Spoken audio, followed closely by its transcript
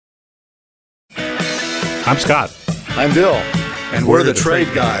I'm Scott. I'm Bill. And we're the Trade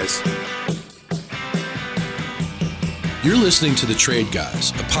Guys. You're listening to The Trade Guys,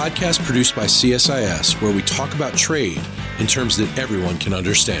 a podcast produced by CSIS where we talk about trade in terms that everyone can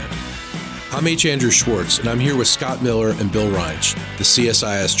understand. I'm H. Andrew Schwartz, and I'm here with Scott Miller and Bill Reinsch, the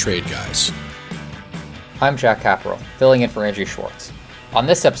CSIS Trade Guys. I'm Jack Caporal, filling in for Andrew Schwartz. On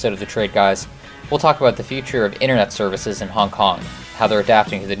this episode of The Trade Guys, we'll talk about the future of internet services in Hong Kong, how they're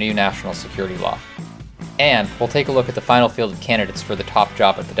adapting to the new national security law. And we'll take a look at the final field of candidates for the top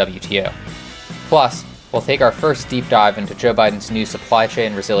job at the WTO. Plus, we'll take our first deep dive into Joe Biden's new supply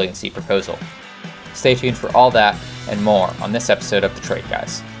chain resiliency proposal. Stay tuned for all that and more on this episode of The Trade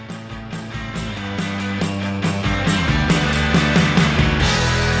Guys.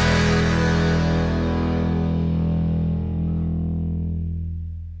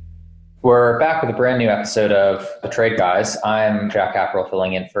 We're back with a brand new episode of The Trade Guys. I'm Jack Caporal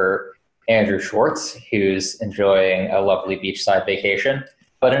filling in for Andrew Schwartz, who's enjoying a lovely beachside vacation.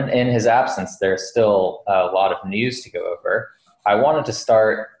 But in his absence, there's still a lot of news to go over. I wanted to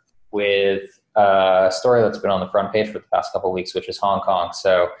start with a story that's been on the front page for the past couple of weeks, which is Hong Kong.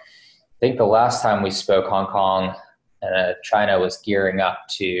 So I think the last time we spoke, Hong Kong and China was gearing up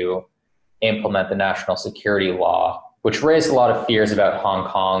to implement the national security law, which raised a lot of fears about Hong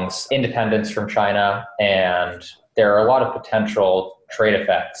Kong's independence from China. And there are a lot of potential trade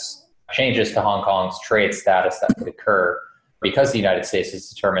effects, changes to Hong Kong's trade status that could occur because the United States has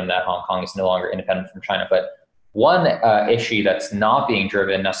determined that Hong Kong is no longer independent from China. But one issue that's not being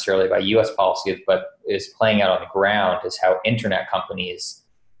driven necessarily by US policy, but is playing out on the ground, is how internet companies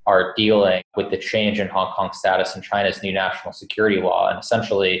are dealing with the change in Hong Kong status and China's new national security law, and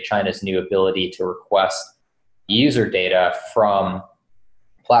essentially China's new ability to request user data from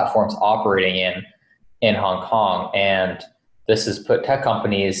platforms operating in Hong Kong. And this has put tech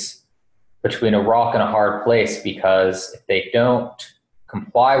companies between a rock and a hard place, because if they don't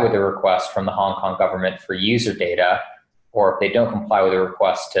comply with a request from the Hong Kong government for user data, or if they don't comply with a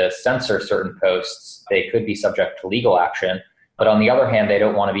request to censor certain posts, they could be subject to legal action. But on the other hand, they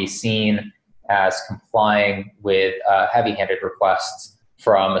don't want to be seen as complying with heavy-handed requests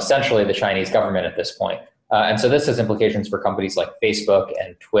from essentially the Chinese government at this point. And so this has implications for companies like Facebook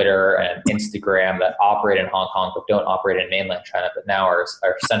and Twitter and Instagram that operate in Hong Kong but don't operate in mainland China, but now are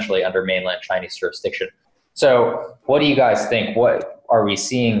essentially under mainland Chinese jurisdiction. So what do you guys think? What are we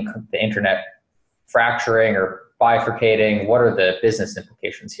seeing the internet fracturing or bifurcating? What are the business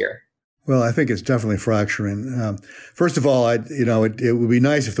implications here? Well, I think it's definitely fracturing. First of all, it would be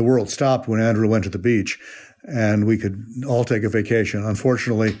nice if the world stopped when Andrew went to the beach and we could all take a vacation.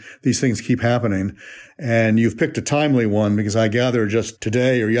 Unfortunately, these things keep happening. And you've picked a timely one, because I gather just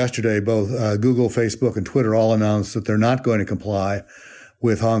today or yesterday, both Google, Facebook, and Twitter all announced that they're not going to comply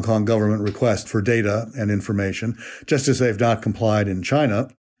with Hong Kong government requests for data and information, just as they've not complied in China.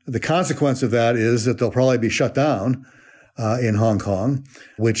 The consequence of that is that they'll probably be shut down in Hong Kong,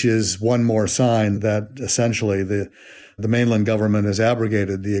 which is one more sign that essentially the mainland government has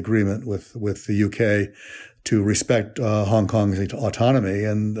abrogated the agreement with the UK to respect Hong Kong's autonomy,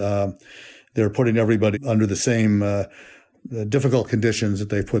 and they're putting everybody under the same difficult conditions that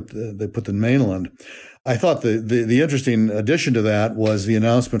they put the mainland. I thought the interesting addition to that was the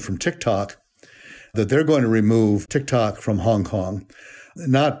announcement from TikTok that they're going to remove TikTok from Hong Kong,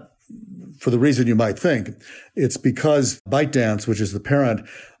 not for the reason you might think. It's because ByteDance, which is the parent,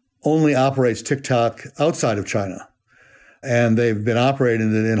 only operates TikTok outside of China. And they've been operating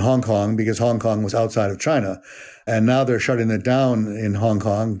it in Hong Kong because Hong Kong was outside of China. And now they're shutting it down in Hong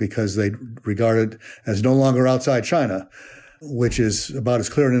Kong because they regard it as no longer outside China, which is about as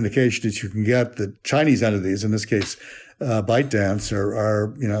clear an indication as you can get that Chinese entities, in this case, ByteDance,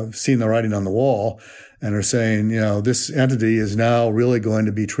 are seeing the writing on the wall and are saying, this entity is now really going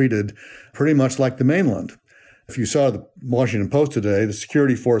to be treated pretty much like the mainland. If you saw the Washington Post today, the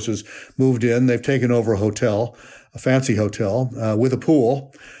security forces moved in. They've taken over a hotel, a fancy hotel with a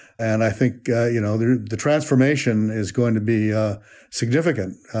pool. And I think, the transformation is going to be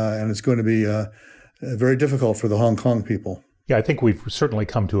significant, and it's going to be very difficult for the Hong Kong people. Yeah, I think we've certainly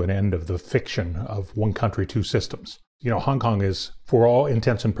come to an end of the fiction of one country, two systems. Hong Kong is, for all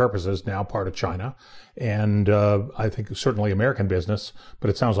intents and purposes, now part of China. And I think certainly American business,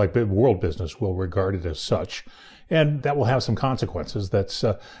 but it sounds like world business will regard it as such. And that will have some consequences. That's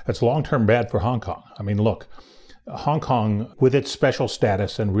long-term bad for Hong Kong. I mean, look, Hong Kong, with its special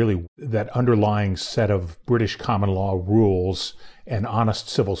status and really that underlying set of British common law rules and honest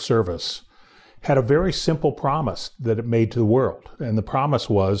civil service, had a very simple promise that it made to the world. And the promise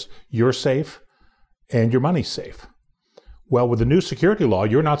was, you're safe and your money's safe. Well, with the new security law,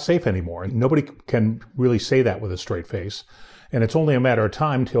 you're not safe anymore. Nobody can really say that with a straight face. And it's only a matter of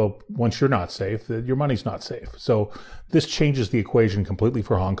time till once you're not safe, that your money's not safe. So this changes the equation completely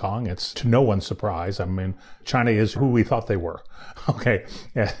for Hong Kong. It's to no one's surprise. I mean, China is who we thought they were. Okay.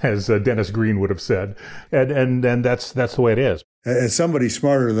 As Dennis Green would have said. And that's the way it is. As somebody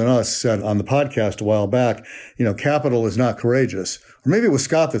smarter than us said on the podcast a while back, capital is not courageous. Or maybe it was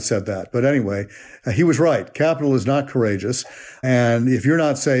Scott that said that. But anyway, he was right. Capital is not courageous. And if you're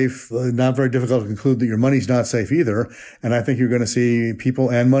not safe, not very difficult to conclude that your money's not safe either. And I think you're going to see people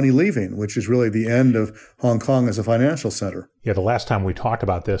and money leaving, which is really the end of Hong Kong as a financial center. Yeah, the last time we talked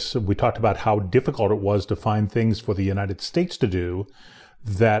about this, we talked about how difficult it was to find things for the United States to do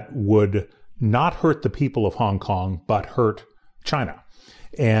that would not hurt the people of Hong Kong, but hurt China.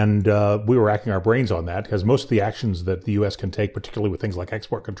 And we were racking our brains on that because most of the actions that the U.S. can take, particularly with things like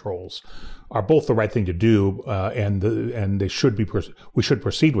export controls, are both the right thing to do, and they should be. We should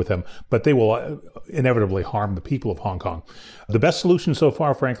proceed with them, but they will inevitably harm the people of Hong Kong. The best solution so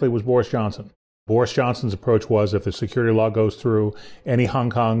far, frankly, was Boris Johnson. Boris Johnson's approach was, if the security law goes through, any Hong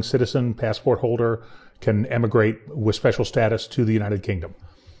Kong citizen, passport holder, can emigrate with special status to the United Kingdom.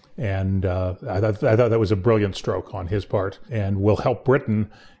 And I thought that was a brilliant stroke on his part, and will help Britain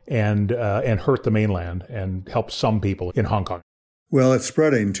and hurt the mainland and help some people in Hong Kong. Well, it's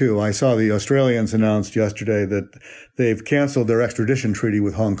spreading too. I saw the Australians announced yesterday that they've canceled their extradition treaty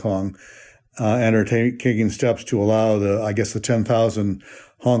with Hong Kong and are taking steps to allow the 10,000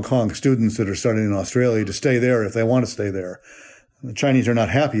 Hong Kong students that are studying in Australia to stay there if they want to stay there. The Chinese are not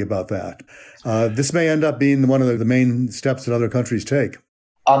happy about that. This may end up being one of the main steps that other countries take.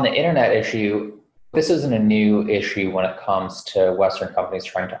 On the internet issue, this isn't a new issue when it comes to Western companies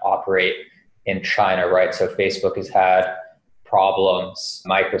trying to operate in China, right? So Facebook has had problems.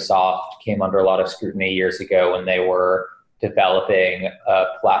 Microsoft came under a lot of scrutiny years ago when they were developing a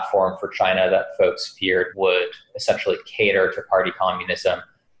platform for China that folks feared would essentially cater to party communism.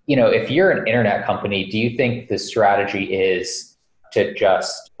 If you're an internet company, do you think the strategy is to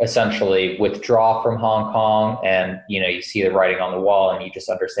just essentially withdraw from Hong Kong and, you see the writing on the wall and you just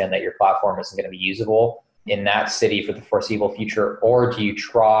understand that your platform isn't going to be usable in that city for the foreseeable future? Or do you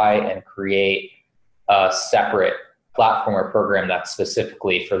try and create a separate platform or program that's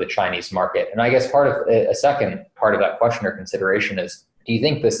specifically for the Chinese market? And I guess a second part of that question or consideration is, do you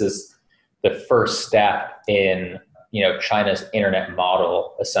think this is the first step in, China's internet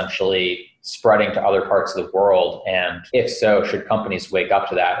model essentially spreading to other parts of the world? And if so, should companies wake up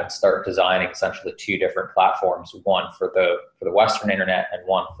to that and start designing essentially two different platforms, one for the Western internet and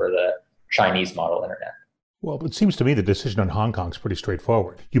one for the Chinese model internet? Well, it seems to me the decision on Hong Kong is pretty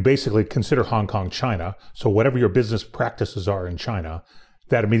straightforward. You basically consider Hong Kong China, so whatever your business practices are in China,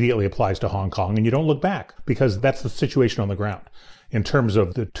 that immediately applies to Hong Kong, and you don't look back, because that's the situation on the ground. In terms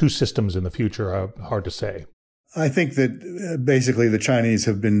of the two systems in the future, hard to say. I think that basically the Chinese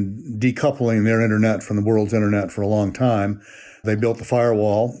have been decoupling their internet from the world's internet for a long time. They built the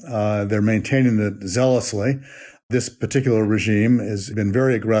firewall. They're maintaining it zealously. This particular regime has been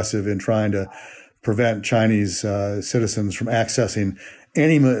very aggressive in trying to prevent Chinese citizens from accessing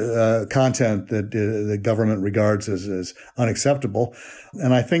any content that the government regards as unacceptable.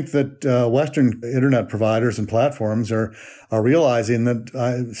 And I think that Western internet providers and platforms are realizing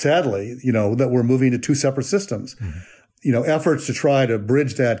that, sadly, that we're moving to two separate systems. Mm-hmm. Efforts to try to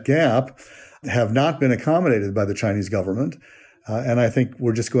bridge that gap have not been accommodated by the Chinese government. And I think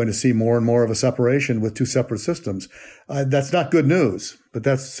we're just going to see more and more of a separation with two separate systems. That's not good news, but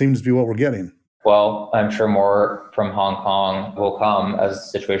that seems to be what we're getting. Well, I'm sure more from Hong Kong will come as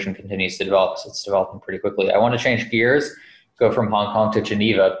the situation continues to develop. So it's developing pretty quickly. I want to change gears, go from Hong Kong to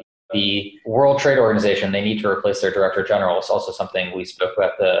Geneva. The World Trade Organization, they need to replace their Director General. It's also something we spoke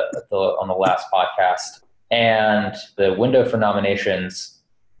about on the last podcast. And the window for nominations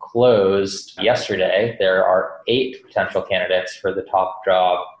closed yesterday. There are 8 potential candidates for the top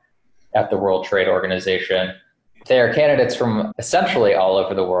job at the World Trade Organization. They are candidates from essentially all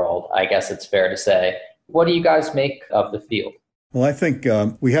over the world, I guess it's fair to say. What do you guys make of the field? Well, I think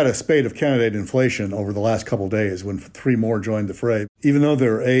we had a spate of candidate inflation over the last couple of days when 3 more joined the fray. Even though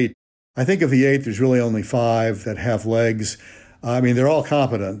there are 8, I think of the 8, there's really only 5 that have legs. I mean, they're all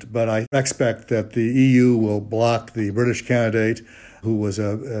competent, but I expect that the EU will block the British candidate, who was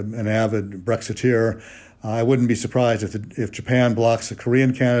an avid Brexiteer. I wouldn't be surprised if Japan blocks the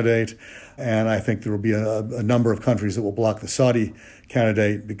Korean candidate, and I think there will be a number of countries that will block the Saudi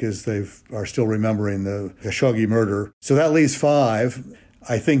candidate because they are still remembering the Khashoggi murder. So that leaves 5.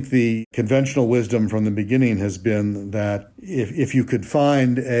 I think the conventional wisdom from the beginning has been that if you could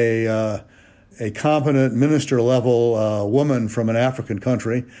find a a competent minister-level woman from an African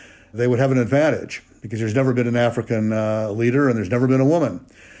country, they would have an advantage because there's never been an African leader and there's never been a woman.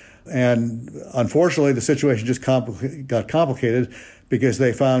 And unfortunately, the situation just got complicated because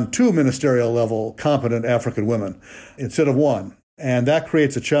they found 2 ministerial-level competent African women instead of 1. And that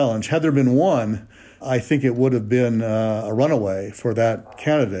creates a challenge. Had there been 1, I think it would have been a runaway for that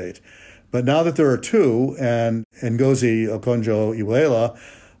candidate. But now that there are 2, and Ngozi Okonjo-Iweala,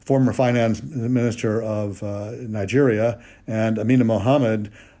 former finance minister of Nigeria, and Amina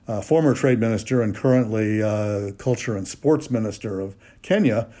Mohammed, former trade minister and currently culture and sports minister of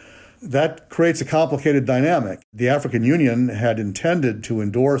Kenya, that creates a complicated dynamic. The African Union had intended to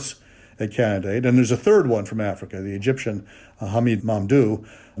endorse a candidate, and there's a third one from Africa, the Egyptian Hamid Mamdouh,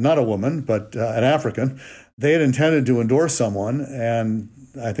 not a woman, but an African. They had intended to endorse someone, and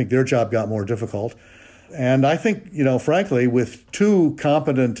I think their job got more difficult. And I think, frankly, with 2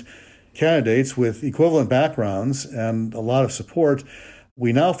 competent candidates with equivalent backgrounds and a lot of support,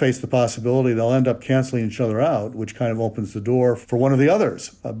 we now face the possibility they'll end up canceling each other out, which kind of opens the door for one of the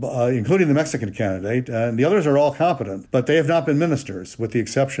others, including the Mexican candidate. And the others are all competent, but they have not been ministers, with the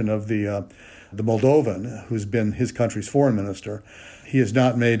exception of the Moldovan, who's been his country's foreign minister. He has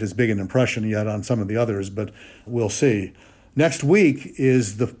not made as big an impression yet on some of the others, but we'll see. Next week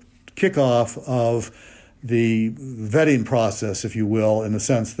is the kickoff of the vetting process, if you will, in the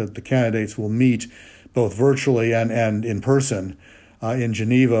sense that the candidates will meet both virtually and in person in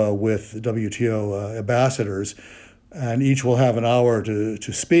Geneva with WTO ambassadors, and each will have an hour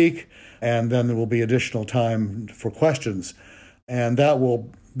to speak, and then there will be additional time for questions. And that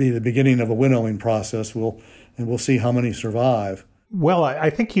will be the beginning of a winnowing process, and we'll see how many survive. Well,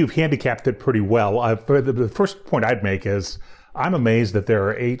 I think you've handicapped it pretty well. The first point I'd make is I'm amazed that there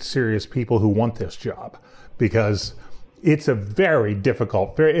are 8 serious people who want this job, because it's a very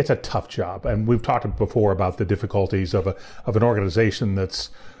difficult, it's a tough job. And we've talked before about the difficulties of an organization that's,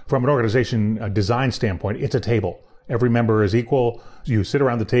 from an organization design standpoint, it's a table. Every member is equal. You sit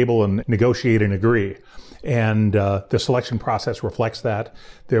around the table and negotiate and agree. And the selection process reflects that.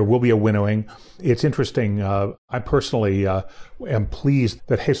 There will be a winnowing. It's interesting. I personally am pleased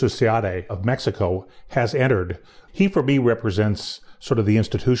that Jesus Seade of Mexico has entered. He, for me, represents sort of the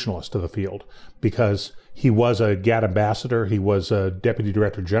institutionalist of the field, because he was a GATT ambassador. He was a deputy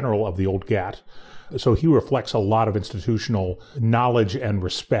director general of the old GATT. So he reflects a lot of institutional knowledge and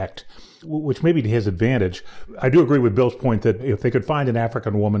respect, which may be to his advantage. I do agree with Bill's point that if they could find an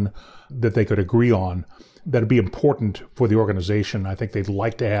African woman that they could agree on, that'd be important for the organization. I think they'd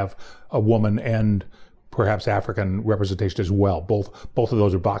like to have a woman and perhaps African representation as well. Both of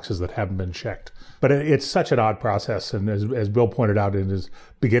those are boxes that haven't been checked. But it's such an odd process, and as Bill pointed out in his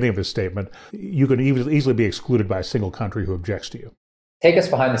beginning of his statement, you can easily be excluded by a single country who objects to you. Take us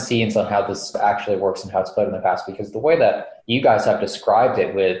behind the scenes on how this actually works and how it's played in the past, because the way that you guys have described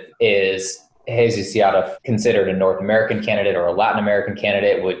it is Jesus Seade considered a North American candidate or a Latin American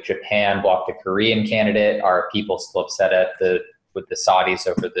candidate? Would Japan block the Korean candidate? Are people still upset with the Saudis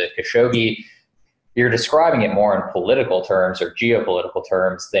over the Khashoggi? You're describing it more in political terms or geopolitical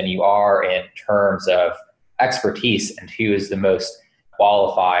terms than you are in terms of expertise and who is the most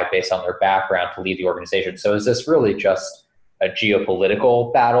qualified based on their background to lead the organization. So is this really just a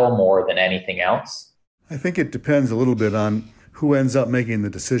geopolitical battle more than anything else? I think it depends a little bit on who ends up making the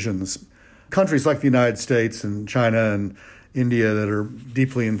decisions. Countries like the United States and China and India that are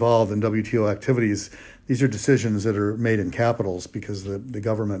deeply involved in WTO activities, these are decisions that are made in capitals because the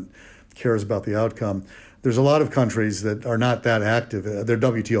government cares about the outcome. There's a lot of countries that are not that active. They're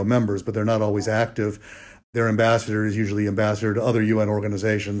WTO members, but they're not always active. Their ambassador is usually ambassador to other UN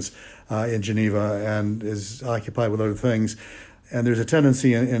organizations in Geneva and is occupied with other things. And there's a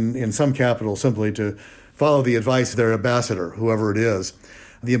tendency in some capitals simply to follow the advice of their ambassador, whoever it is.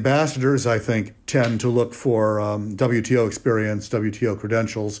 The ambassadors, I think, tend to look for WTO experience, WTO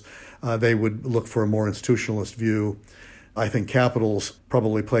credentials. They would look for a more institutionalist view. I think capitals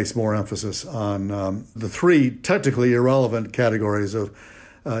probably place more emphasis on the 3 technically irrelevant categories of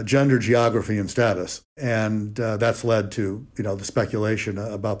gender, geography, and status. And that's led to, the speculation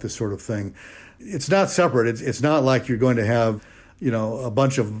about this sort of thing. It's not separate. It's not like you're going to have, a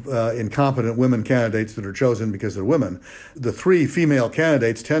bunch of incompetent women candidates that are chosen because they're women. The 3 female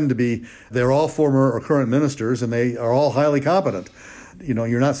candidates tend to be, they're all former or current ministers, and they are all highly competent.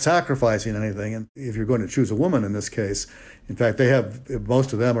 You're not sacrificing anything. And if you're going to choose a woman in this case, in fact,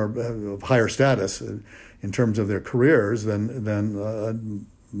 most of them are of higher status in terms of their careers than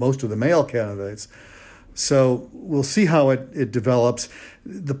most of the male candidates. So we'll see how it develops.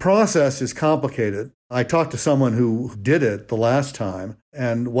 The process is complicated. I talked to someone who did it the last time,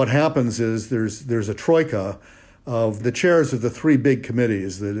 and what happens is there's a troika of the chairs of the three big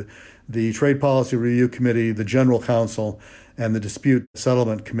committees, the Trade Policy Review Committee, the General Counsel, and the Dispute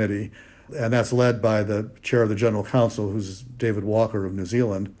Settlement Committee. And that's led by the chair of the General Counsel, who's David Walker of New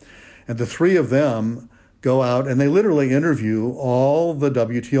Zealand. And the three of them go out and they literally interview all the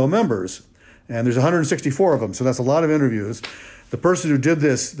WTO members. And there's 164 of them, so that's a lot of interviews. The person who did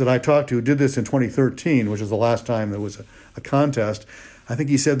this, that I talked to, did this in 2013, which is the last time there was a contest. I think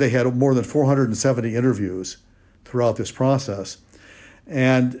he said they had more than 470 interviews throughout this process.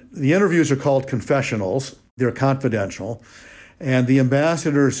 And the interviews are called confessionals. They're confidential. And the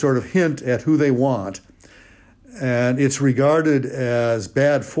ambassadors sort of hint at who they want. And it's regarded as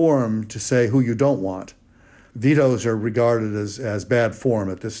bad form to say who you don't want. Vetoes are regarded as bad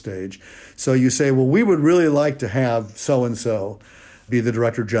form at this stage. So you say, well, we would really like to have so-and-so be the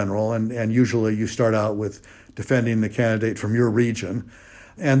Director General. And usually you start out with defending the candidate from your region.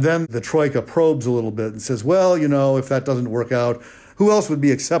 And then the Troika probes a little bit and says, well, if that doesn't work out, who else would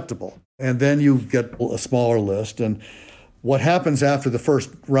be acceptable? And then you get a smaller list. And what happens after the first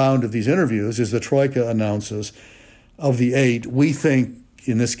round of these interviews is the Troika announces, of the 8, we think,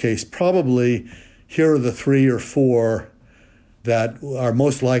 in this case, probably here are the 3 or 4 that are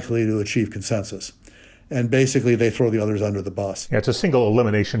most likely to achieve consensus. And basically, they throw the others under the bus. Yeah, it's a single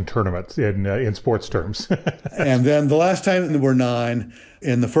elimination tournament in sports terms. And then the last time there were 9.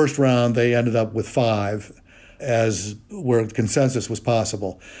 In the first round, they ended up with 5 as where consensus was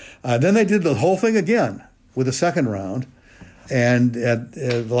possible. Then they did the whole thing again with a second round. And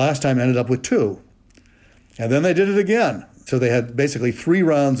the last time ended up with 2. And then they did it again. So they had basically 3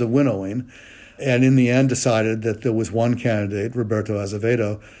 rounds of winnowing, and in the end decided that there was one candidate, Roberto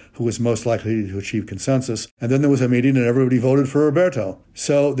Azevedo, who was most likely to achieve consensus. And then there was a meeting and everybody voted for Roberto.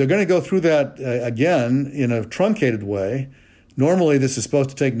 So they're going to go through that again in a truncated way. Normally this is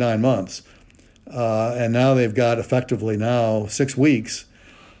supposed to take 9 months. And now they've got effectively now 6 weeks.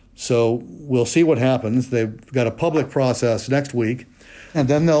 So we'll see what happens. They've got a public process next week, and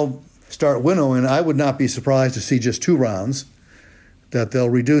then they'll start winnowing. I would not be surprised to see just 2 rounds, that they'll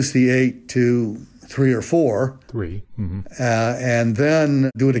reduce the 8 to 3 or 4. 3. Mm-hmm. And then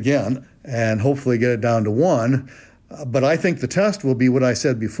do it again and hopefully get it down to 1. But I think the test will be what I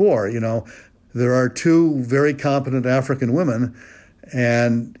said before. There are 2 very competent African women,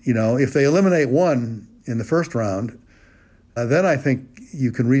 and, if they eliminate one in the first round, then I think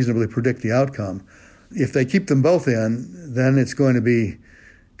you can reasonably predict the outcome. If they keep them both in, then it's going to be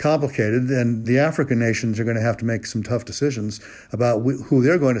complicated, and the African nations are going to have to make some tough decisions about who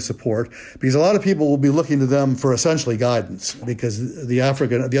they're going to support, because a lot of people will be looking to them for essentially guidance, because the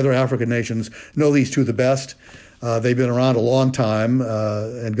other African nations know these 2 the best. They've been around a long time.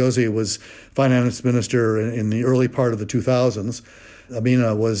 Ngozi was finance minister in the early part of the 2000s.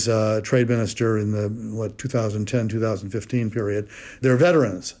 Amina was trade minister in the 2010-2015 period. They're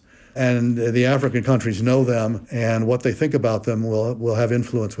veterans, and the African countries know them, and what they think about them will have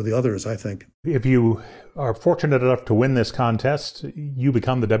influence with the others, I think. If you are fortunate enough to win this contest, you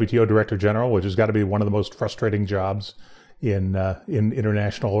become the WTO Director General, which has got to be one of the most frustrating jobs in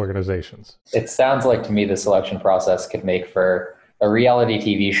international organizations. It sounds like to me the selection process could make for a reality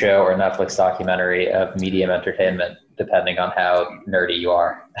TV show or Netflix documentary of medium entertainment, depending on how nerdy you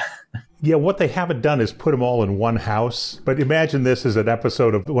are. Yeah, what they haven't done is put them all in one house. But imagine this as an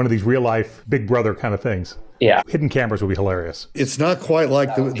episode of one of these real-life Big Brother kind of things. Yeah. Hidden cameras would be hilarious. It's not quite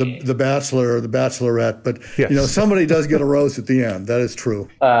like the Bachelor or the Bachelorette, but yes. Somebody does get a rose at the end. That is true.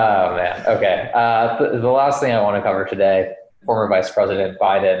 Oh, man. Okay. The last thing I want to cover today, former Vice President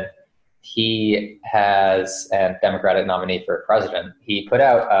Biden, he has a Democratic nominee for president. He put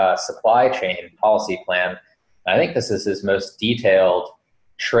out a supply chain policy plan. I think this is his most detailed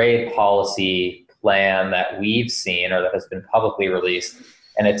trade policy plan that we've seen or that has been publicly released.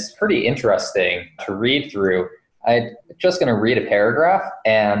 And it's pretty interesting to read through. I'm just going to read a paragraph,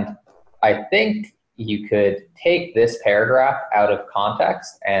 and I think you could take this paragraph out of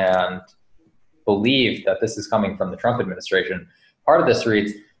context and believe that this is coming from the Trump administration. Part of this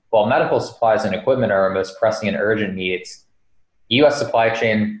reads, while medical supplies and equipment are our most pressing and urgent needs, U.S. supply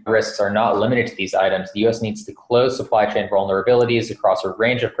chain risks are not limited to these items. The U.S. needs to close supply chain vulnerabilities across a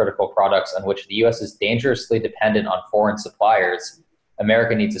range of critical products on which the U.S. is dangerously dependent on foreign suppliers.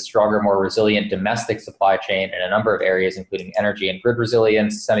 America needs a stronger, more resilient domestic supply chain in a number of areas, including energy and grid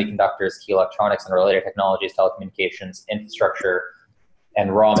resilience, semiconductors, key electronics and related technologies, telecommunications, infrastructure,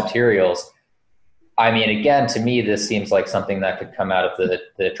 and raw materials. I mean, again, to me, this seems like something that could come out of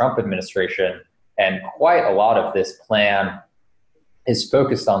the Trump administration, and quite a lot of this plan is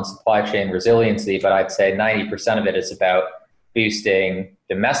focused on supply chain resiliency, but I'd say 90% of it is about boosting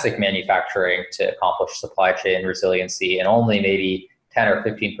domestic manufacturing to accomplish supply chain resiliency, and only maybe 10 or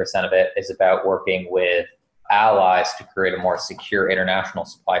 15% of it is about working with allies to create a more secure international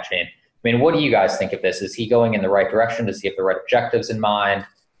supply chain. I mean, what do you guys think of this? Is he going in the right direction? Does he have the right objectives in mind?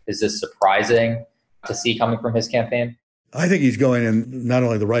 Is this surprising to see coming from his campaign? I think he's going in not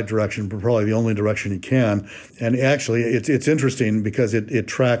only the right direction, but probably the only direction he can. And actually, it's interesting because it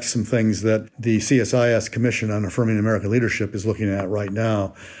tracks some things that the CSIS Commission on Affirming American Leadership is looking at right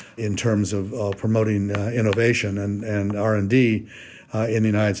now in terms of promoting innovation and R&D in the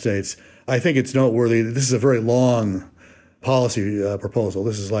United States. I think it's noteworthy that this is a very long policy proposal.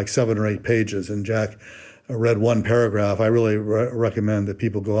 This is like 7 or 8 pages, and Jack read one paragraph. I really recommend that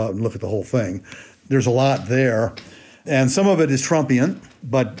people go out and look at the whole thing. There's a lot there. And some of it is Trumpian,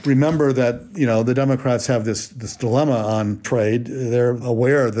 but remember that, the Democrats have this dilemma on trade. They're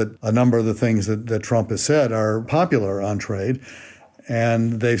aware that a number of the things that Trump has said are popular on trade,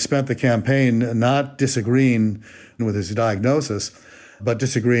 and they've spent the campaign not disagreeing with his diagnosis, but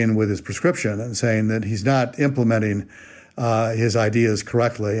disagreeing with his prescription and saying that he's not implementing his ideas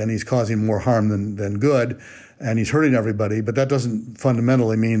correctly, and he's causing more harm than good, and he's hurting everybody. But that doesn't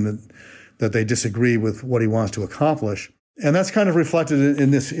fundamentally mean that they disagree with what he wants to accomplish. And that's kind of reflected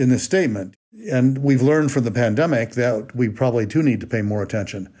in this statement. And we've learned from the pandemic that we probably do need to pay more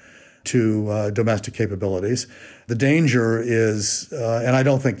attention to domestic capabilities. The danger is, and I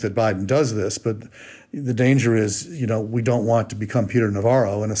don't think that Biden does this, but the danger is, we don't want to become Peter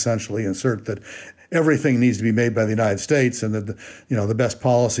Navarro and essentially insert that everything needs to be made by the United States and that, the best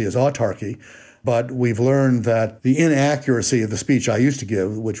policy is autarky. But we've learned that the inaccuracy of the speech I used to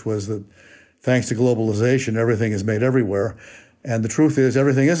give, which was that thanks to globalization, everything is made everywhere. And the truth is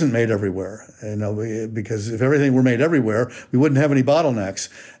everything isn't made everywhere, because if everything were made everywhere, we wouldn't have any bottlenecks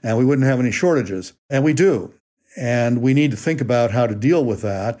and we wouldn't have any shortages. And we do. And we need to think about how to deal with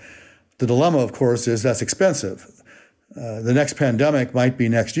that. The dilemma, of course, is that's expensive. The next pandemic might be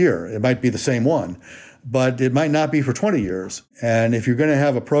next year. It might be the same one, but it might not be for 20 years. And if you're going to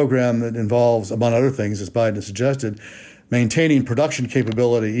have a program that involves, among other things, as Biden has suggested, maintaining production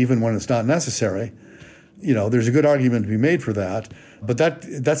capability even when it's not necessary, there's a good argument to be made for that. But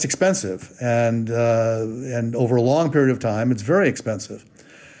that's expensive, and over a long period of time, it's very expensive.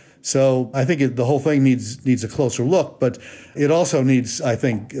 So I think the whole thing needs a closer look, but it also needs, I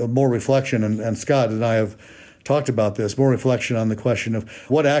think, more reflection. And Scott and I have talked about this, more reflection on the question of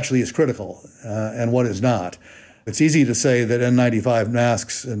what actually is critical and what is not. It's easy to say that N95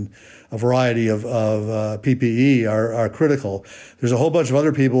 masks and a variety of PPE are critical. There's a whole bunch of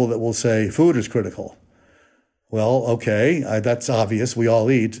other people that will say food is critical. Well, okay, that's obvious. We all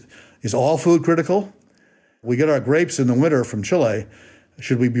eat. Is all food critical? We get our grapes in the winter from Chile.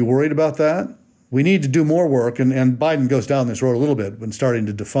 Should we be worried about that? We need to do more work, and Biden goes down this road a little bit when starting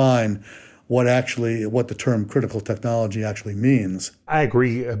to define what the term critical technology actually means. I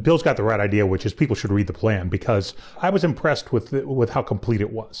agree. Bill's got the right idea, which is people should read the plan, because I was impressed with how complete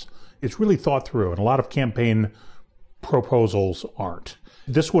it was. It's really thought through, and a lot of campaign proposals aren't.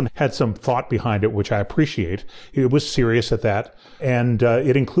 This one had some thought behind it, which I appreciate. It was serious at that, and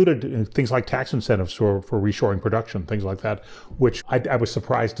it included things like tax incentives for reshoring production, things like that, which I was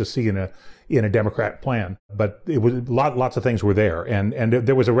surprised to see in a Democrat plan. But it was lots of things were there, and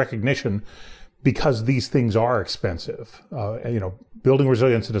there was a recognition, because these things are expensive. Building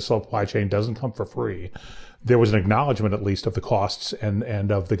resilience in a supply chain doesn't come for free. There was an acknowledgement, at least, of the costs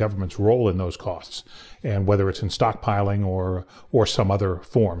and of the government's role in those costs, and whether it's in stockpiling or some other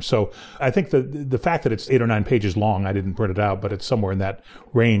form. So I think the fact that it's 8 or 9 pages long, I didn't print it out, but it's somewhere in that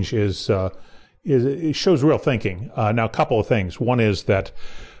range, it shows real thinking. Now, a couple of things. One is that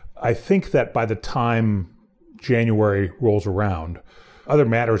I think that by the time January rolls around, other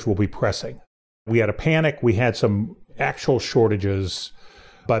matters will be pressing. We had a panic. We had some actual shortages,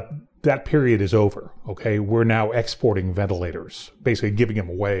 but that period is over, okay? We're now exporting ventilators, basically giving them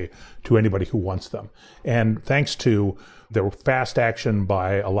away to anybody who wants them. And thanks to the fast action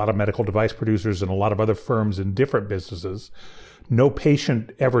by a lot of medical device producers and a lot of other firms in different businesses, no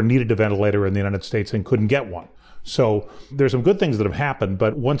patient ever needed a ventilator in the United States and couldn't get one. So there's some good things that have happened,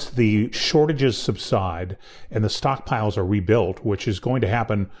 but once the shortages subside and the stockpiles are rebuilt, which is going to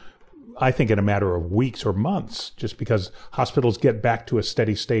happen, I think, in a matter of weeks or months, just because hospitals get back to a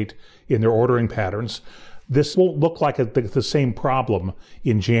steady state in their ordering patterns, this won't look like the same problem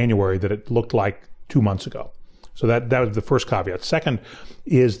in January that it looked like 2 months ago. So that was the first caveat. Second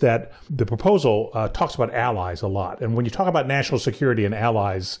is that the proposal talks about allies a lot. And when you talk about national security and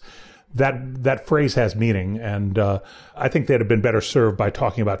allies, that phrase has meaning, and I think they'd have been better served by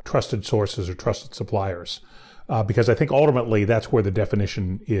talking about trusted sources or trusted suppliers. Because I think ultimately that's where the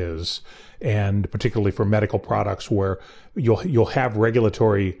definition is, and particularly for medical products where you'll have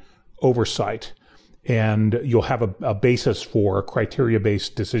regulatory oversight and you'll have a basis for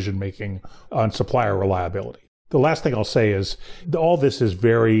criteria-based decision-making on supplier reliability. The last thing I'll say is all this is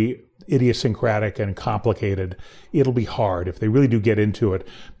very idiosyncratic and complicated. It'll be hard if they really do get into it,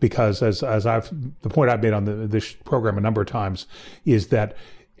 because the point I've made on this program a number of times is that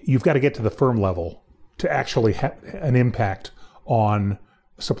you've got to get to the firm level to actually have an impact on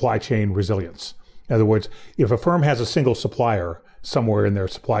supply chain resilience. In other words, if a firm has a single supplier somewhere in their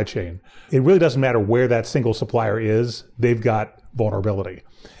supply chain, it really doesn't matter where that single supplier is, they've got vulnerability.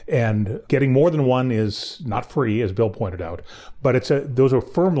 And getting more than one is not free, as Bill pointed out, but those are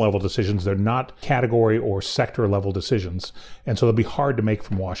firm level decisions. They're not category or sector level decisions. And so they'll be hard to make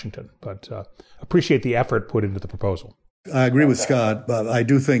from Washington, but appreciate the effort put into the proposal. I agree with Scott, but I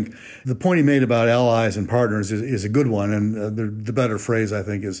do think the point he made about allies and partners is a good one. And the better phrase, I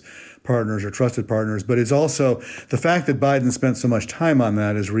think, is partners or trusted partners. But it's also the fact that Biden spent so much time on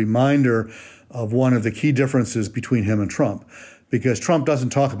that is a reminder of one of the key differences between him and Trump. Because Trump doesn't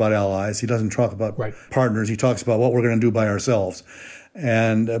talk about allies. He doesn't talk about partners. He talks about what we're going to do by ourselves.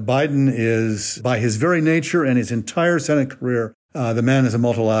 And Biden is, by his very nature and his entire Senate career, the man is a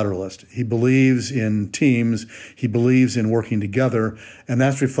multilateralist. He believes in teams. He believes in working together. And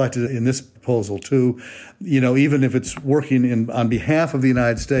that's reflected in this proposal, too. You know, even if it's working on behalf of the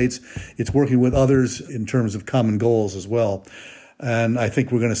United States, it's working with others in terms of common goals as well. And I think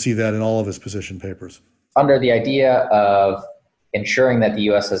we're going to see that in all of his position papers. Under the idea of ensuring that the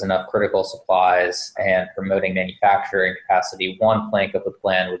U.S. has enough critical supplies and promoting manufacturing capacity, one plank of the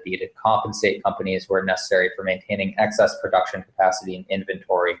plan would be to compensate companies where necessary for maintaining excess production capacity and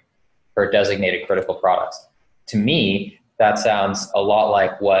inventory for designated critical products. To me, that sounds a lot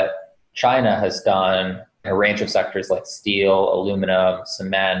like what China has done in a range of sectors like steel, aluminum,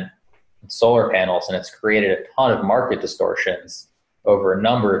 cement, and solar panels, and it's created a ton of market distortions over a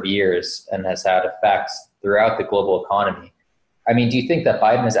number of years and has had effects throughout the global economy. I mean, do you think that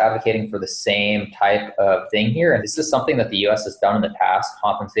Biden is advocating for the same type of thing here? And is this something that the U.S. has done in the past,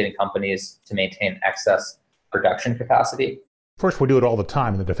 compensating companies to maintain excess production capacity? First, we do it all the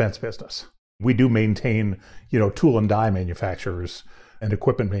time in the defense business. We do maintain, tool and die manufacturers and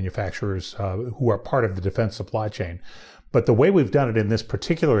equipment manufacturers who are part of the defense supply chain. But the way we've done it in this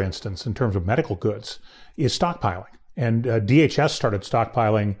particular instance, in terms of medical goods, is stockpiling. And DHS started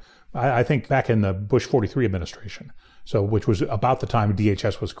stockpiling, I think, back in the Bush 43 administration. So, which was about the time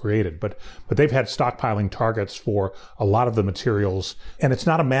DHS was created. But they've had stockpiling targets for a lot of the materials. And it's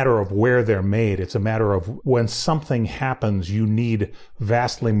not a matter of where they're made. It's a matter of when something happens, you need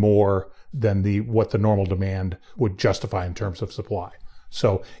vastly more than what the normal demand would justify in terms of supply.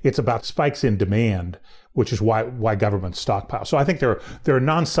 So it's about spikes in demand, which is why governments stockpile. So I think there are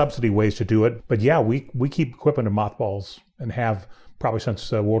non-subsidy ways to do it. But yeah, we keep equipment in mothballs and have probably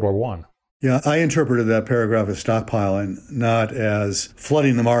since World War I. Yeah, I interpreted that paragraph as stockpiling, not as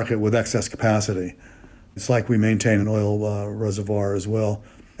flooding the market with excess capacity. It's like we maintain an oil reservoir as well.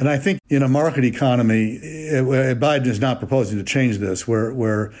 And I think in a market economy, Biden is not proposing to change this,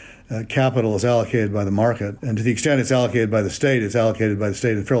 where capital is allocated by the market. And to the extent it's allocated by the state, it's allocated by the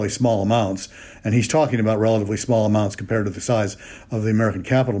state in fairly small amounts. And he's talking about relatively small amounts compared to the size of the American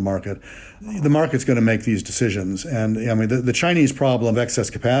capital market. The market's going to make these decisions. And I mean, the Chinese problem of excess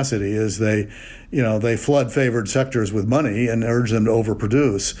capacity is they flood favored sectors with money and urge them to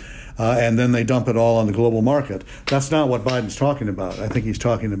overproduce. And then they dump it all on the global market. That's not what Biden's talking about. I think it's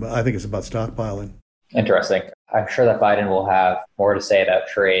about stockpiling. Interesting. I'm sure that Biden will have more to say about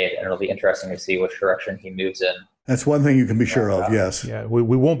trade, and it'll be interesting to see which direction he moves in. That's one thing you can be sure of, yes. Yeah, we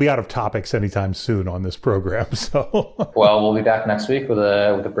won't be out of topics anytime soon on this program. So, well, we'll be back next week with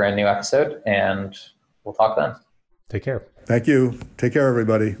a brand new episode, and we'll talk then. Take care. Thank you. Take care,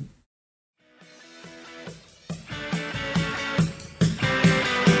 everybody.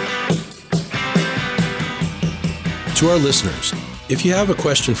 To our listeners, if you have a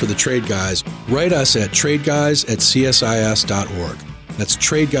question for the Trade Guys, write us at tradeguys@csis.org. That's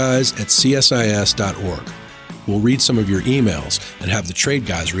tradeguys@csis.org. We'll read some of your emails and have the Trade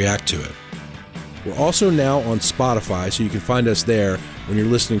Guys react to it. We're also now on Spotify, so you can find us there when you're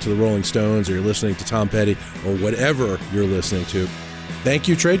listening to the Rolling Stones or you're listening to Tom Petty or whatever you're listening to. Thank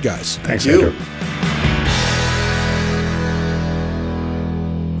you, Trade Guys. Thanks, Andrew.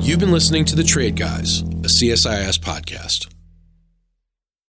 You've been listening to The Trade Guys, a CSIS podcast.